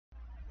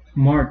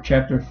Mark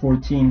chapter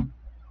 14.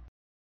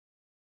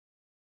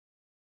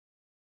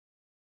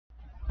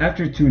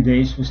 After 2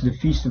 days was the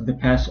feast of the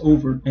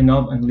Passover and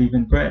of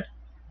unleavened bread.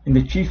 And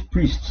the chief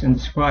priests and the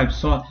scribes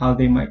sought how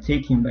they might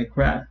take him by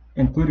craft,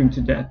 and put him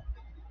to death.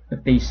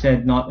 But they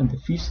said, Not on the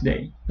feast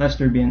day, lest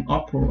there be an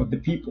uproar of the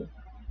people.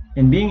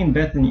 And being in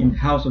Bethany in the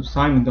house of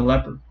Simon the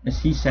leper,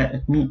 as he sat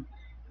at meat,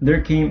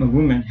 there came a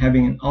woman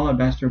having an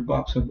alabaster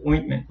box of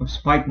ointment of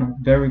spikenard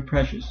very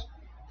precious.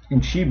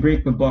 And she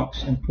brake the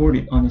box, and poured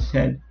it on his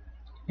head.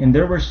 And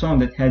there were some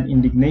that had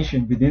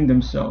indignation within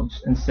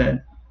themselves, and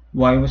said,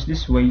 Why was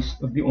this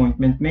waste of the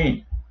ointment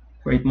made?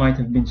 For it might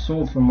have been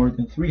sold for more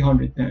than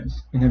 300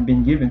 pence, and have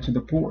been given to the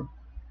poor.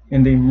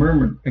 And they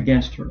murmured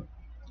against her.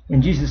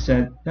 And Jesus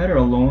said, Let her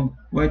alone,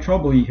 why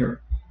trouble ye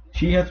her?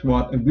 She hath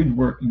wrought a good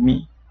work in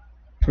me.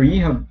 For ye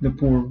have the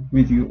poor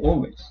with you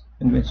always,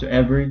 and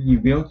whensoever ye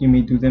will ye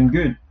may do them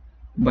good.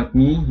 But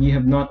me ye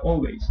have not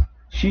always.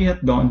 She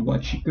hath done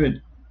what she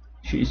could.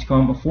 She is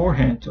come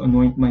aforehand to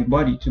anoint my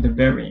body to the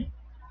burying.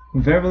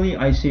 Verily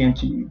I say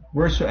unto you,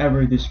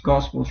 wheresoever this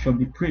gospel shall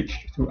be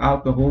preached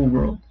throughout the whole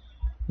world,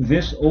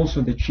 this also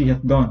that she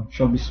hath done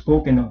shall be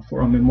spoken of for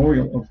a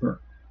memorial of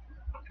her.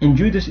 And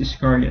Judas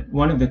Iscariot,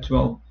 one of the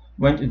 12,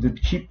 went to the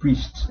chief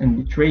priests,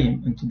 and betrayed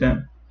him unto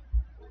them.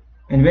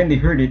 And when they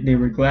heard it, they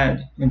were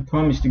glad, and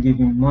promised to give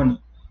him money.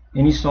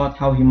 And he sought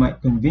how he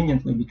might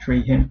conveniently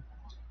betray him.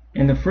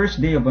 And the first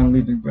day of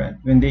unleavened bread,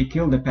 when they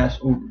killed the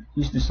Passover,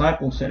 his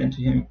disciples said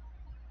unto him,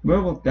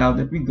 Where wilt thou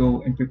that we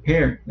go and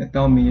prepare that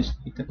thou mayest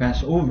eat the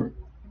Passover?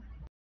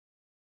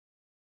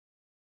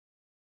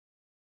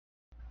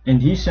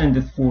 And he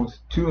sendeth forth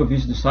 2 of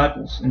his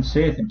disciples, and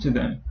saith unto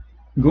them,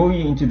 Go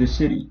ye into the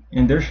city,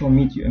 and there shall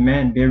meet you a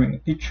man bearing a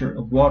pitcher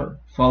of water,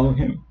 follow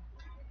him.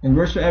 And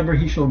wheresoever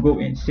he shall go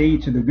in, say ye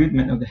to the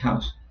goodman of the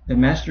house, The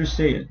master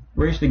saith,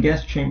 Where is the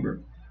guest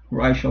chamber,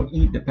 where I shall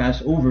eat the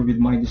Passover with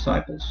my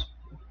disciples?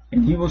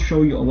 And he will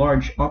show you a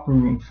large upper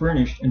room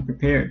furnished and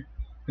prepared,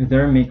 and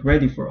there make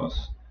ready for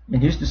us.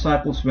 And his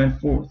disciples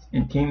went forth,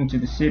 and came into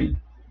the city,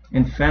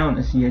 and found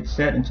as he had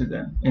said unto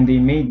them, and they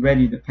made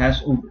ready the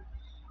Passover.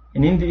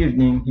 And in the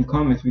evening he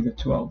cometh with the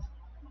 12.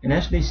 And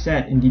as they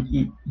sat and did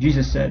eat,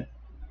 Jesus said,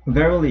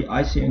 Verily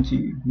I say unto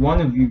you,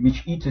 one of you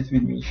which eateth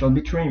with me shall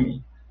betray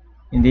me.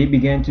 And they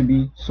began to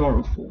be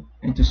sorrowful,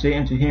 and to say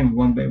unto him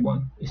one by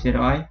one, Is it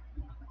I?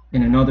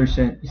 And another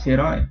said, Is it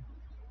I?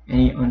 And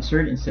he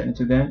answered and said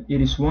unto them,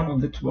 It is one of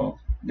the 12,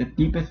 that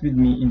dippeth with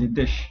me in the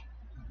dish.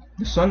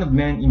 The Son of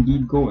Man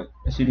indeed goeth,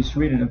 as it is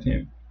written of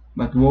him,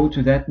 but woe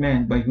to that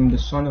man by whom the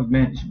Son of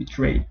Man is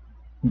betrayed.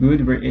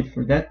 Good were it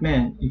for that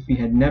man if he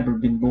had never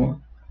been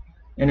born.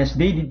 And as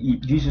they did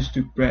eat, Jesus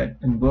took bread,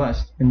 and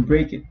blessed, and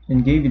brake it,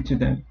 and gave it to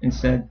them, and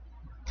said,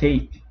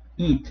 Take,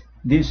 eat,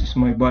 this is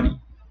my body.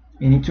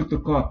 And he took the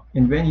cup,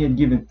 and when he had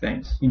given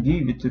thanks, he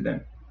gave it to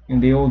them,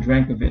 and they all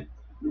drank of it.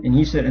 And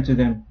he said unto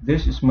them,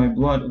 This is my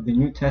blood of the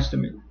New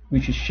Testament,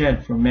 which is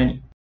shed for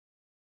many.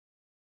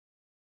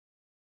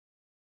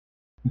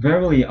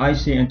 Verily I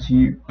say unto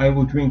you, I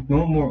will drink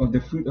no more of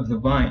the fruit of the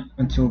vine,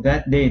 until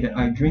that day that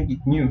I drink it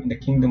new in the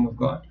kingdom of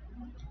God.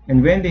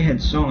 And when they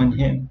had sung an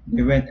hymn,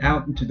 they went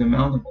out into the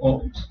Mount of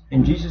Olives.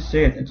 And Jesus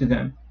saith unto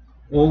them,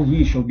 All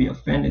ye shall be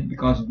offended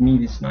because of me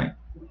this night.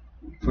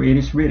 For it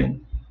is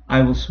written,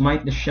 I will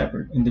smite the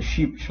shepherd, and the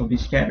sheep shall be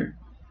scattered.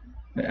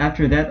 But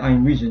after that I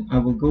am risen, I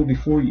will go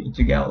before you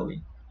into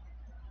Galilee.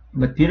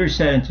 But Peter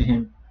said unto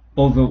him,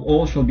 Although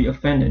all shall be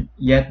offended,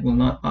 yet will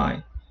not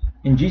I.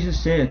 And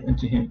Jesus saith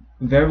unto him,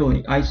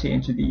 Verily I say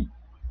unto thee,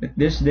 that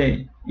this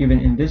day, even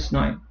in this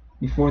night,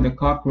 before the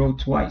cock crow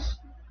twice,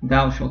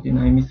 thou shalt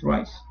deny me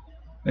thrice.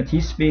 But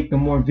he spake the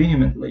more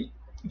vehemently,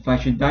 If I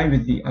should die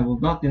with thee, I will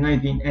not deny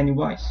thee in any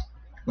wise.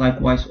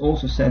 Likewise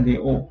also said they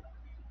all.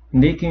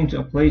 And they came to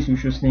a place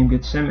which was named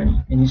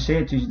Gethsemane, and he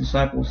said to his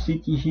disciples,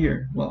 Sit ye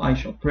here, while I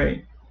shall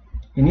pray.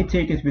 And he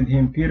taketh with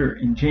him Peter,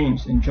 and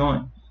James, and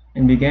John,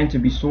 and began to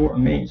be sore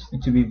amazed,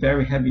 and to be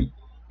very heavy,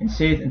 and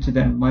saith unto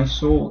them, My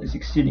soul is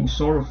exceeding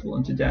sorrowful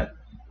unto death.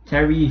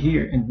 Tarry ye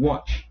here, and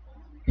watch.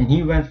 And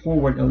he went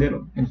forward a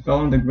little, and fell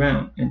on the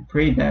ground, and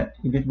prayed that,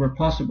 if it were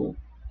possible,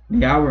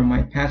 the hour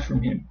might pass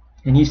from him.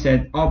 And he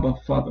said, Abba,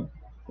 Father,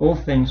 all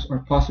things are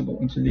possible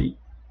unto thee.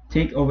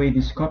 Take away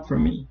this cup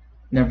from me.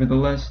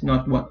 Nevertheless,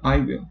 not what I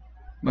will,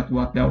 but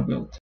what thou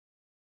wilt.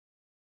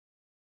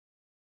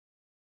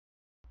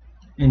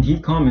 And he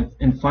cometh,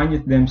 and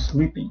findeth them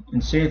sleeping,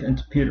 and saith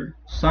unto Peter,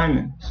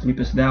 Simon,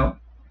 sleepest thou?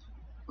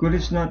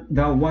 Couldest not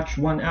thou watch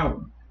 1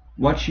 hour?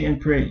 Watch ye and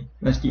pray,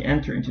 lest ye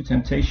enter into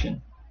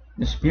temptation.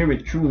 The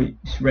spirit truly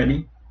is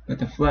ready, but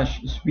the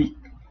flesh is weak.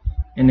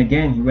 And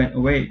again he went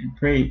away, and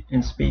prayed,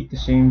 and spake the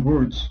same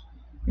words.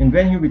 And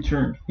when he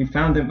returned, he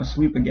found them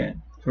asleep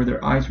again, for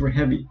their eyes were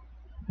heavy,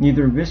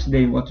 neither wist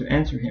they what to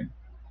answer him.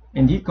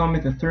 And he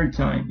cometh a third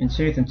time, and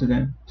saith unto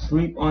them,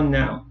 Sleep on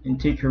now, and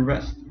take your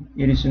rest.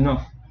 It is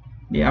enough.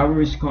 The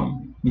hour is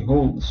come.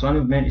 Behold, the Son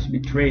of Man is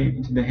betrayed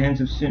into the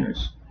hands of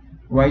sinners.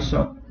 Rise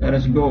up, let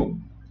us go.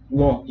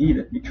 Lo, he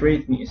that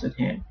betrayeth me is at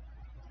hand.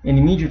 And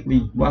immediately,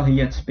 while he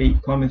yet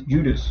spake, cometh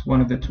Judas,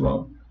 one of the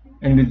 12,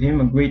 and with him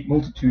a great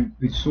multitude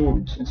with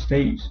swords and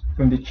staves,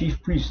 from the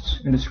chief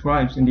priests and the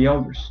scribes and the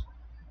elders.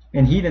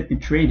 And he that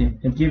betrayed him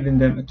had given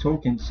them a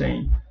token,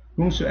 saying,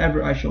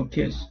 Whomsoever I shall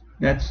kiss,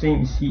 that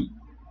same is he.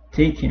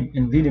 Take him,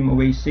 and lead him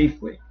away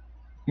safely.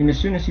 And as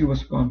soon as he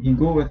was come, he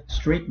goeth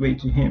straightway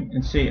to him,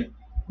 and saith,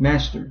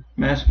 Master,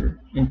 Master,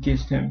 and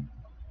kissed him.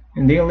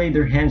 And they laid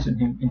their hands on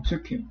him, and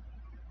took him.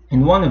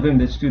 And one of them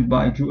that stood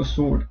by drew a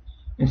sword,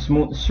 and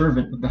smote a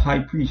servant of the high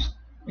priest,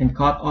 and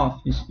cut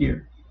off his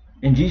ear.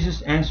 And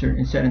Jesus answered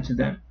and said unto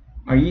them,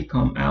 Are ye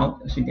come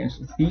out as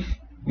against a thief,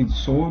 with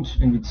swords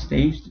and with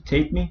staves, to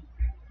take me?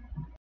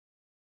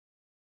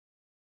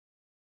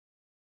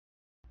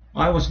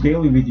 I was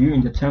daily with you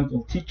in the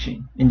temple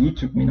teaching, and ye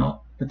took me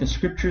not. But the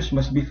scriptures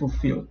must be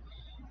fulfilled.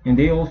 And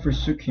they all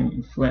forsook him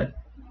and fled.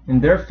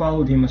 And there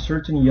followed him a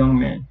certain young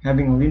man,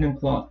 having a linen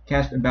cloth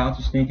cast about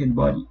his naked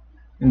body.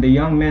 And the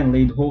young man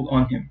laid hold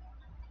on him.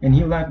 And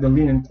he left the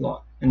linen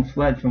cloth, and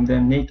fled from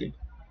them naked.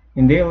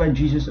 And they led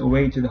Jesus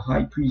away to the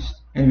high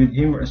priest, and with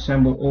him were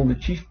assembled all the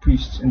chief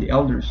priests and the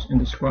elders and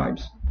the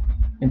scribes.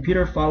 And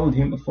Peter followed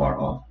him afar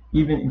off,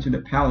 even into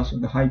the palace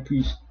of the high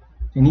priest.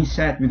 And he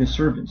sat with the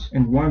servants,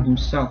 and warmed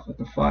himself at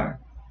the fire.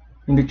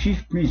 And the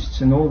chief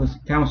priests and all the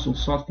council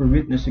sought for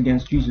witness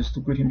against Jesus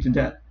to put him to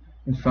death,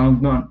 and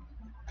found none.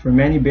 For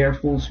many bare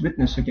false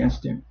witness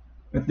against him,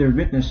 but their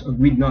witness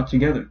agreed not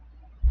together.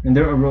 And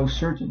there arose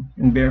certain,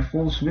 and bare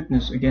false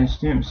witness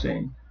against him,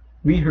 saying,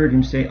 We heard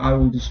him say, I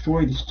will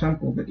destroy this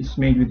temple that is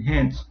made with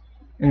hands,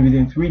 and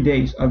within 3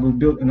 days I will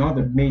build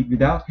another made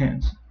without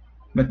hands.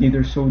 But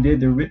neither so did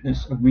their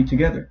witness agree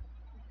together.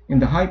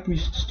 And the high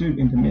priest stood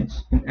in the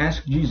midst, and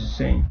asked Jesus,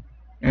 saying,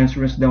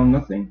 Answerest thou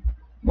nothing?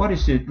 What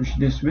is it which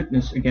this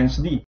witness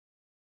against thee?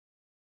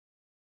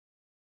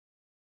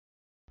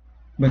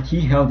 But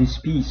he held his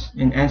peace,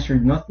 and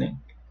answered nothing.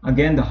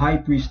 Again the high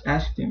priest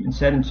asked him, and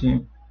said unto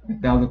him,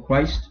 Art thou the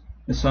Christ,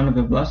 the Son of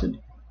the Blessed?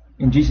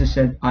 And Jesus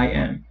said, I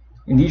am.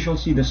 And ye shall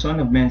see the Son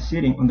of Man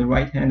sitting on the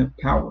right hand of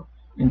power,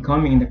 and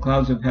coming in the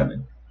clouds of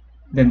heaven.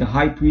 Then the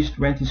high priest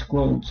rent his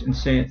clothes, and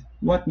saith,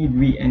 What need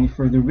we any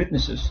further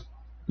witnesses?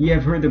 Ye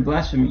have heard the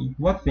blasphemy,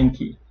 what think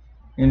ye?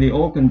 And they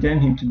all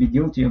condemned him to be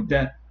guilty of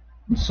death.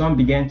 And some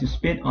began to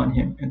spit on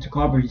him, and to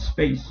cover his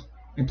face,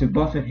 and to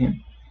buffet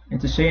him,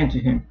 and to say unto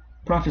him,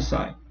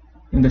 Prophesy.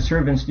 And the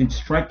servants did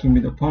strike him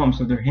with the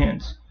palms of their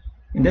hands.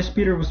 And as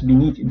Peter was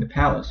beneath in the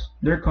palace,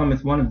 there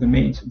cometh one of the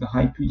maids of the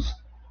high priest.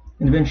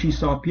 And when she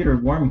saw Peter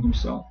warming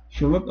himself,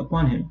 she looked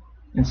upon him,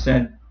 and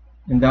said,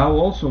 And thou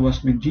also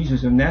wast with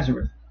Jesus of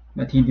Nazareth.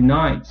 But he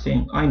denied,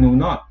 saying, I know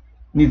not,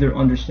 neither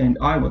understand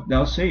I what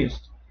thou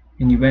sayest.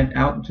 And he went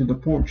out into the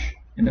porch,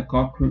 and the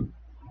cock crew.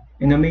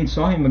 And the maid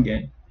saw him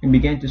again, and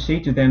began to say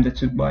to them that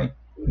stood by,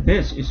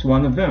 This is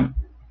one of them.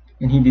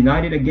 And he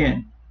denied it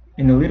again.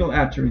 And a little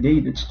after, they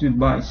that stood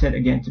by said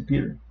again to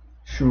Peter,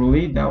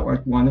 Surely thou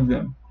art one of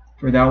them,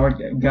 for thou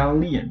art a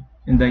Galilean,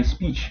 and thy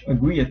speech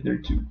agreeth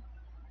thereto.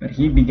 But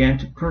he began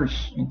to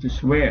curse and to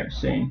swear,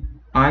 saying,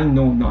 I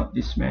know not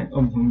this man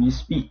of whom ye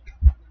speak.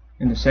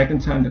 And the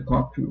second time the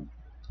cock crew.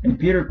 And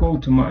Peter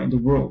called to mind the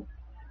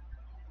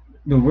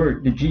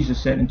word that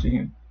Jesus said unto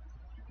him,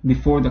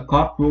 Before the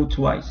cock crow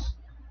twice,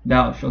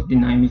 thou shalt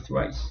deny me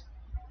thrice.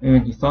 And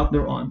when he thought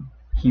thereon,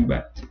 he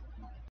wept.